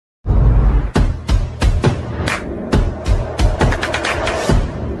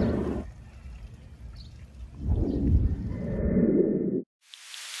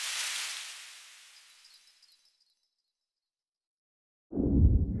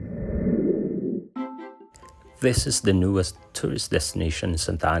This is the newest tourist destination in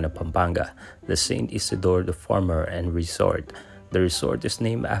Sta.Ana, Pampanga, the St. Isidore The Farmer Resort. The resort is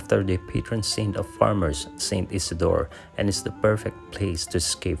named after the patron saint of farmers, St. Isidore, and is the perfect place to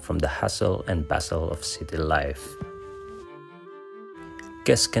escape from the hustle and bustle of city life.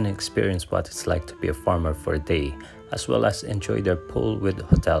 Guests can experience what it's like to be a farmer for a day, as well as enjoy their pool with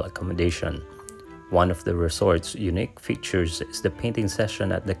hotel accommodation. One of the resort's unique features is the painting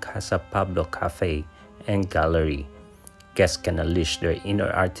session at the Casa Pablo Cafe and Gallery. Guests can unleash their inner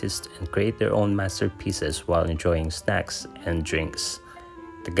artists and create their own masterpieces while enjoying snacks and drinks.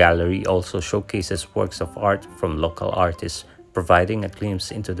 The gallery also showcases works of art from local artists, providing a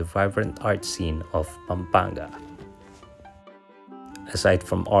glimpse into the vibrant art scene of Pampanga. Aside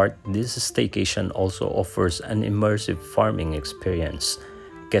from art, this staycation also offers an immersive farming experience.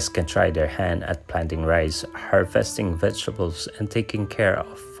 Guests can try their hand at planting rice, harvesting vegetables, and taking care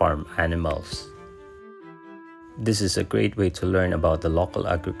of farm animals. This is a great way to learn about the local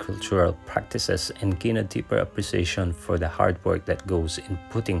agricultural practices and gain a deeper appreciation for the hard work that goes in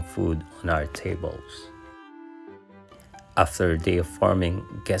putting food on our tables. After a day of farming,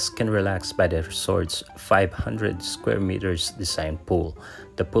 guests can relax by the resort's 500 square meters design pool.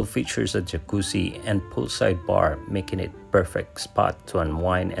 The pool features a jacuzzi and poolside bar, making it a perfect spot to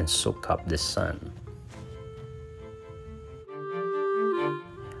unwind and soak up the sun.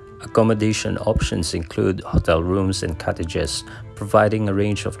 Accommodation options include hotel rooms and cottages, providing a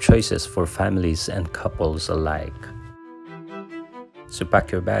range of choices for families and couples alike. So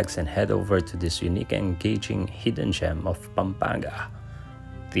pack your bags and head over to this unique and engaging hidden gem of Pampanga,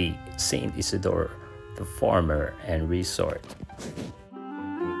 the St. Isidore The Farmer Resort.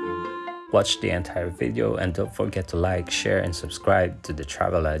 Watch the entire video and don't forget to like, share, and subscribe to the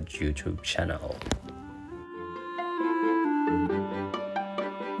Travelad YouTube channel.